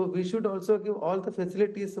 So we should also give all the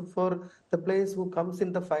facilities for the players who comes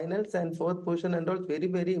in the finals, and fourth position and all, very,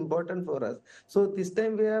 very important for us. So this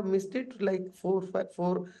time we have missed it like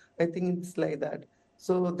 4-4, I think it's like that.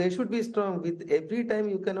 So they should be strong. With every time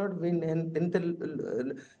you cannot win, and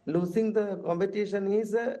then losing the competition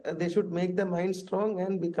is they should make the mind strong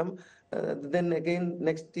and become. Then again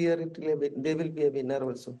next year they will be a winner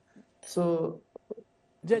also. So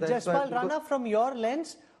Jaspal Rana, from your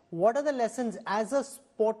lens, what are the lessons as a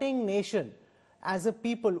sporting nation, as a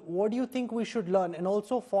people? What do you think we should learn, and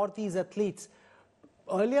also for these athletes?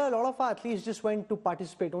 Earlier, a lot of our athletes just went to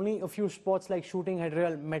participate. Only a few sports like shooting had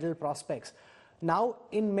real medal prospects. Now,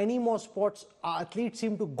 in many more sports, our athletes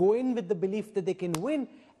seem to go in with the belief that they can win,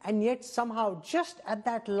 and yet somehow, just at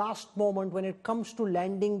that last moment when it comes to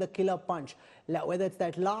landing the killer punch, whether it's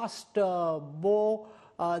that last bow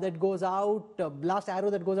that goes out, last arrow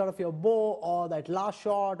that goes out of your bow, or that last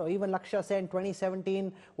shot, or even Lakshya Sen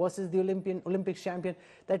 2017 versus the Olympics champion,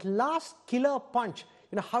 that last killer punch,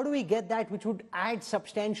 how do we get that which would add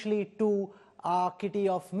substantially to our kitty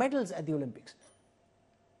of medals at the Olympics?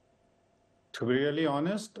 To be really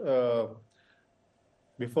honest,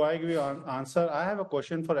 before I give you an answer, I have a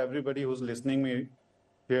question for everybody who's listening me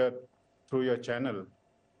here through your channel.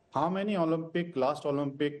 How many last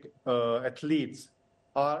Olympic athletes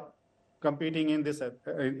are competing in this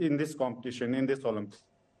competition, in this Olympics?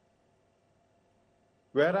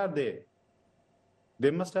 Where are they?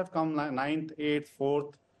 They must have come 9th, 8th,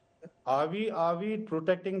 4th. Are we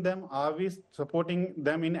protecting them? Are we supporting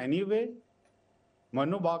them in any way?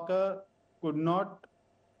 Manu Bhaker could not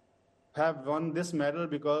have won this medal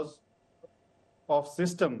because of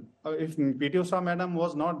system. If PT Usha madam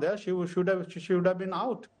was not there, she should have been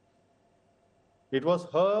out. It was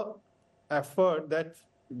her effort that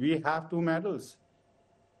we have 2 medals.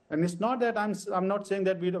 And it's not that I'm not saying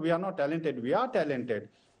that we are not talented. We are talented.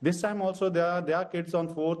 This time also there are kids on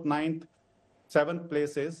 4th, 9th, 7th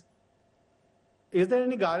places. Is there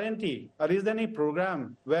any guarantee or is there any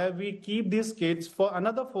program where we keep these kids for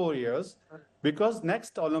another 4 years? Because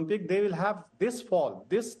next Olympic, they will have this fall,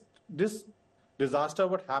 this disaster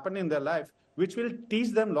what happened in their life, which will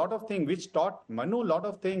teach them a lot of things, which taught Manu a lot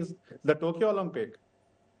of things, the Tokyo Olympic.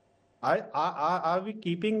 Are we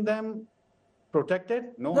keeping them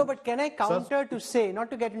protected? No. No, but can I counter to say, not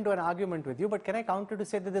to get into an argument with you, but can I counter to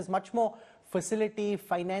say that there's much more facility,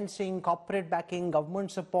 financing, corporate backing,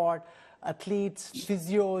 government support, athletes,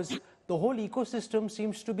 physios, the whole ecosystem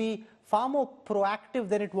seems to be far more proactive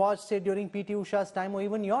than it was, say, during PT Usha's time or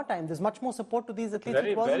even your time. There's much more support to these athletes,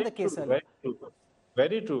 which wasn't the case earlier.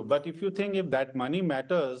 Very true. But if you think if that money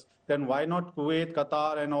matters, then why not Kuwait,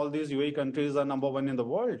 Qatar, and all these UAE countries are #1 in the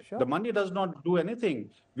world? Sure. The money does not do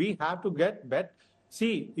anything. We have to get bet.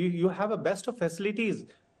 See, you have a best of facilities.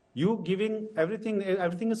 You giving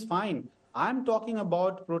everything is fine. I'm talking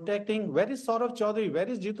about protecting. Where is Saurav Chaudhary? Where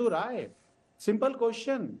is Jitu Rai? Simple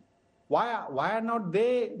question. Why are not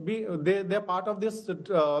they're part of this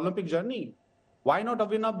Olympic journey? Why not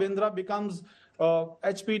Avinav Bindra becomes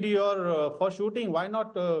HPD or for shooting? Why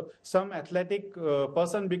not some athletic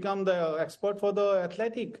person become the expert for the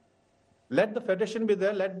athletic? Let the federation be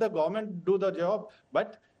there, let the government do the job,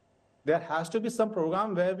 but there has to be some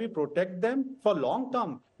program where we protect them for long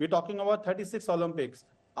term. We're talking about 36 Olympics.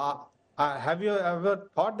 Have you ever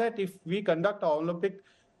thought that if we conduct our Olympic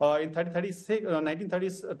in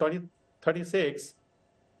 2036,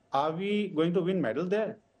 are we going to win medal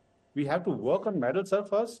there? We have to work on medals, sir,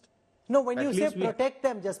 first. No, when you say protect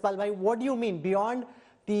them, Jaspal bhai, what do you mean? Beyond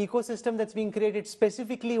the ecosystem that's being created,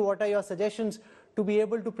 specifically, what are your suggestions to be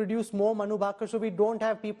able to produce more Manu Bhaker so we don't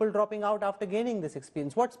have people dropping out after gaining this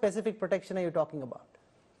experience? What specific protection are you talking about?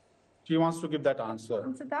 She wants to give that answer.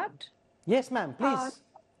 Answer that? Yes, ma'am, please.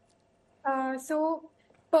 So,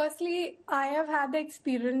 firstly, I have had the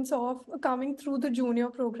experience of coming through the junior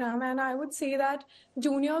program, and I would say that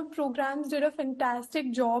junior programs did a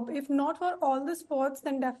fantastic job. If not for all the sports,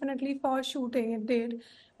 then definitely for shooting it did.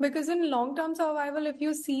 Because in long-term survival, if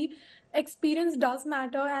you see, experience does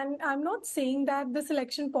matter, and I'm not saying that the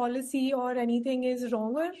selection policy or anything is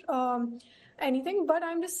wrong or anything, but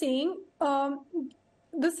I'm just saying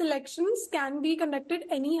the selections can be conducted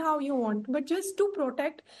anyhow you want, but just to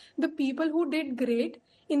protect the people who did great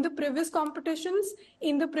in the previous competitions,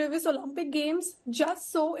 in the previous Olympic Games,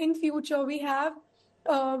 just so in future we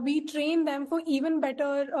train them for even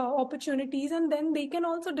better opportunities, and then they can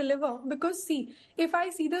also deliver. Because see, if I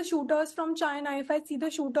see the shooters from China, if I see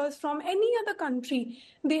the shooters from any other country,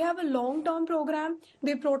 they have a long-term program,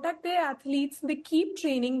 they protect their athletes, they keep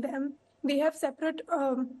training them, they have separate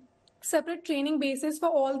training bases for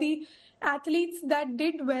all the athletes that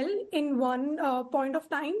did well in one point of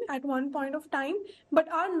time, at one point of time,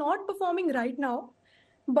 but are not performing right now.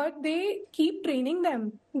 But they keep training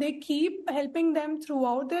them. They keep helping them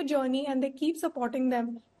throughout their journey, and they keep supporting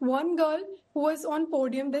them. One girl who was on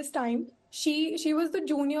podium this time, she was the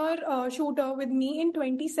junior shooter with me in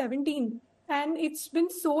 2017. And it's been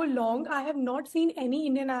so long. I have not seen any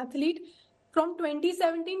Indian athlete from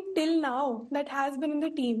 2017 till now that has been in the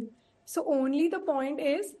team. So only the point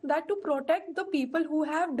is that to protect the people who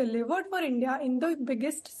have delivered for India in the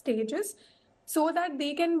biggest stages, so that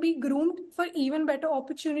they can be groomed for even better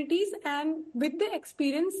opportunities, and with the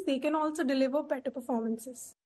experience they can also deliver better performances.